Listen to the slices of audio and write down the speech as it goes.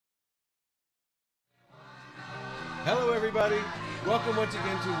Hello, everybody. Welcome once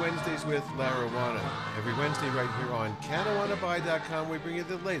again to Wednesdays with Marijuana. Every Wednesday, right here on CannAwannaBuy.com, we bring you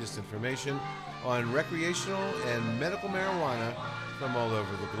the latest information on recreational and medical marijuana from all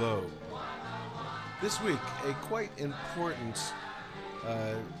over the globe. This week, a quite important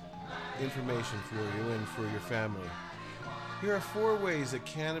uh, information for you and for your family. Here are 4 ways that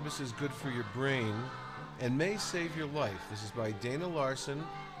cannabis is good for your brain and may save your life. This is by Dana Larson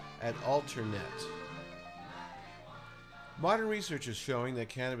at Alternet. Modern research is showing that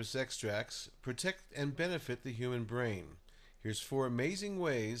cannabis extracts protect and benefit the human brain. Here's 4 amazing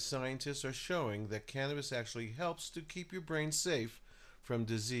ways scientists are showing that cannabis actually helps to keep your brain safe from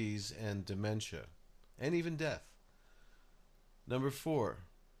disease and dementia, and even death. Number 4,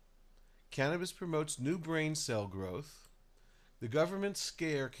 cannabis promotes new brain cell growth. The government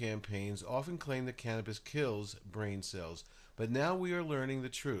scare campaigns often claim that cannabis kills brain cells, but now we are learning the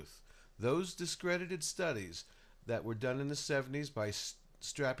truth. Those discredited studies that were done in the 70s by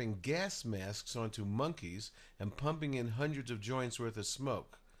strapping gas masks onto monkeys and pumping in hundreds of joints worth of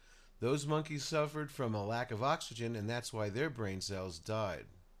smoke. Those monkeys suffered from a lack of oxygen, and that's why their brain cells died.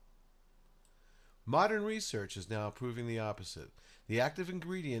 Modern research is now proving the opposite. The active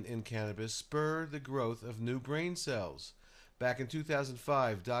ingredient in cannabis spurred the growth of new brain cells. Back in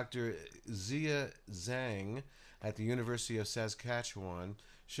 2005, Dr. Zia Zhang at the University of Saskatchewan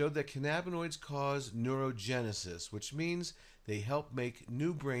showed that cannabinoids cause neurogenesis, which means they help make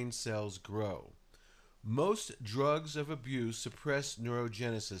new brain cells grow. Most drugs of abuse suppress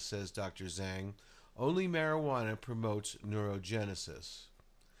neurogenesis, says Dr. Zhang. Only marijuana promotes neurogenesis.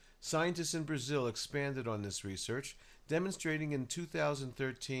 Scientists in Brazil expanded on this research, demonstrating in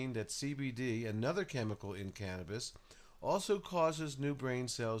 2013 that CBD, another chemical in cannabis, also causes new brain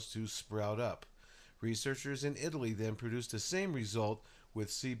cells to sprout up. Researchers in Italy then produced the same result with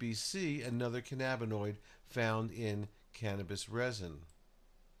CBC, another cannabinoid found in cannabis resin.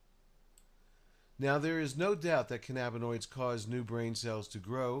 Now, there is no doubt that cannabinoids cause new brain cells to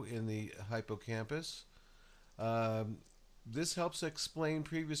grow in the hippocampus. This helps explain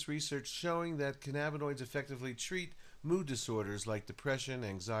previous research showing that cannabinoids effectively treat mood disorders like depression,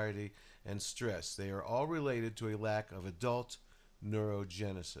 anxiety, and stress. They are all related to a lack of adult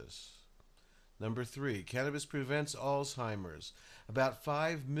neurogenesis. Number 3, cannabis prevents Alzheimer's. About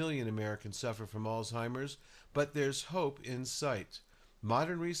 5 million Americans suffer from Alzheimer's, but there's hope in sight.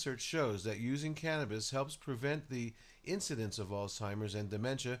 Modern research shows that using cannabis helps prevent the incidence of Alzheimer's and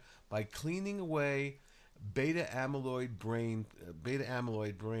dementia by cleaning away beta-amyloid brain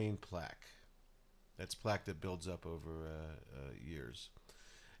plaque. That's plaque that builds up over years.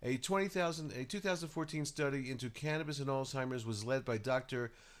 A 2014 study into cannabis and Alzheimer's was led by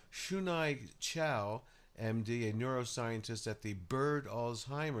Dr. Shunai Chow, MD, a neuroscientist at the Bird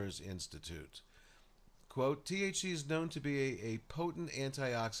Alzheimer's Institute. Quote, THC is known to be a potent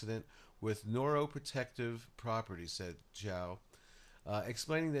antioxidant with neuroprotective properties, said Chow,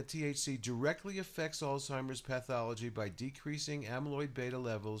 explaining that THC directly affects Alzheimer's pathology by decreasing amyloid beta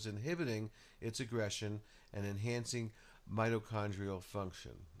levels, inhibiting its aggression, and enhancing mitochondrial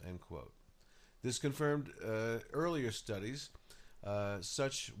function, end quote. This confirmed earlier studies,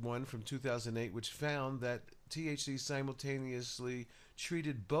 such one from 2008, which found that THC simultaneously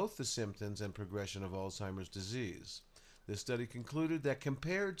treated both the symptoms and progression of Alzheimer's disease. This study concluded that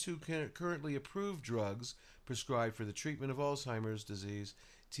compared to currently approved drugs prescribed for the treatment of Alzheimer's disease,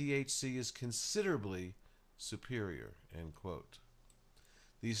 THC is considerably superior, end quote.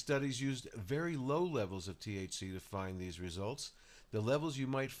 These studies used very low levels of THC to find these results, the levels you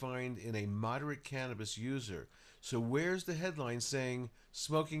might find in a moderate cannabis user. So where's the headline saying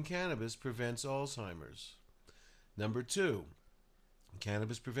smoking cannabis prevents Alzheimer's? Number 2,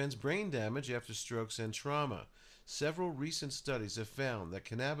 cannabis prevents brain damage after strokes and trauma. Several recent studies have found that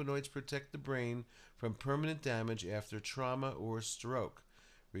cannabinoids protect the brain from permanent damage after trauma or stroke.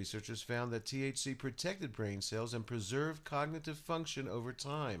 Researchers found that THC protected brain cells and preserved cognitive function over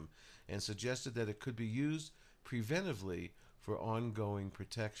time, and suggested that it could be used preventively for ongoing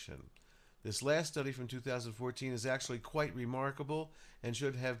protection. This last study from 2014 is actually quite remarkable and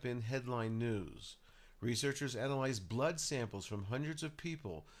should have been headline news. Researchers analyzed blood samples from hundreds of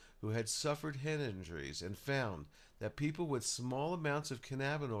people who had suffered head injuries and found that people with small amounts of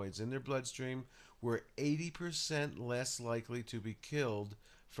cannabinoids in their bloodstream were 80% less likely to be killed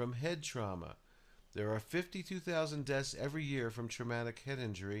from head trauma. There are 52,000 deaths every year from traumatic head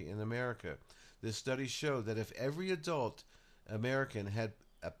injury in America. This study showed that if every adult American had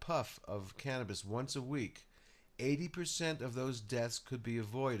a puff of cannabis once a week, 80% of those deaths could be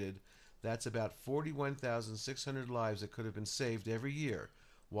avoided. That's about 41,600 lives that could have been saved every year.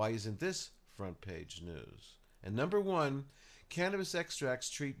 Why isn't this front page news? And number 1, cannabis extracts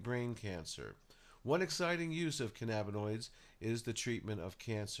treat brain cancer. One exciting use of cannabinoids is the treatment of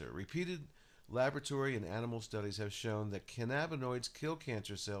cancer. Repeated laboratory and animal studies have shown that cannabinoids kill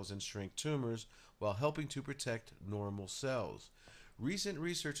cancer cells and shrink tumors while helping to protect normal cells. Recent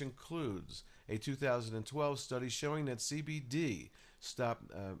research includes a 2012 study showing that CBD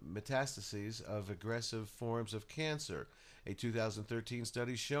stopped metastases of aggressive forms of cancer. A 2013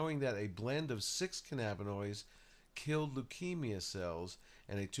 study showing that a blend of 6 cannabinoids killed leukemia cells,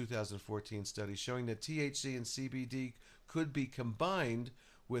 and a 2014 study showing that THC and CBD could be combined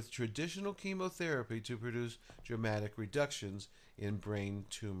with traditional chemotherapy to produce dramatic reductions in brain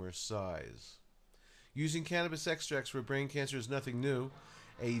tumor size. Using cannabis extracts for brain cancer is nothing new.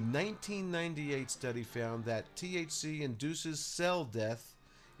 A 1998 study found that THC induces cell death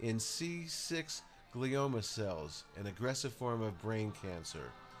in C6 glioma cells, an aggressive form of brain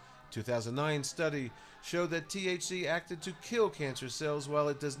cancer. 2009 study showed that THC acted to kill cancer cells while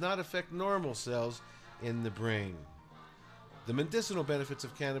it does not affect normal cells in the brain. The medicinal benefits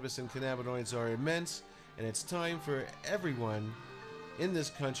of cannabis and cannabinoids are immense, and it's time for everyone in this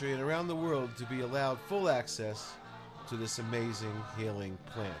country and around the world to be allowed full access to this amazing healing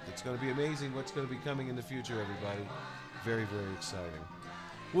plant. It's going to be amazing what's going to be coming in the future, everybody. Very, very exciting.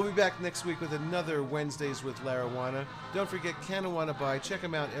 We'll be back next week with another Wednesdays with Larawana. Don't forget Cannawana Buy. Check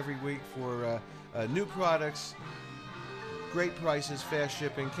them out every week for new products, great prices, fast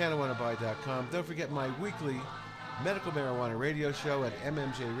shipping, CannaWannaBuy.com. Don't forget my weekly medical marijuana radio show at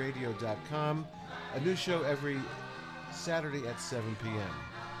mmjradio.com. A new show every Saturday at 7 p.m.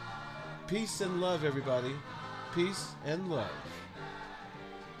 Peace and love, everybody. Peace and love.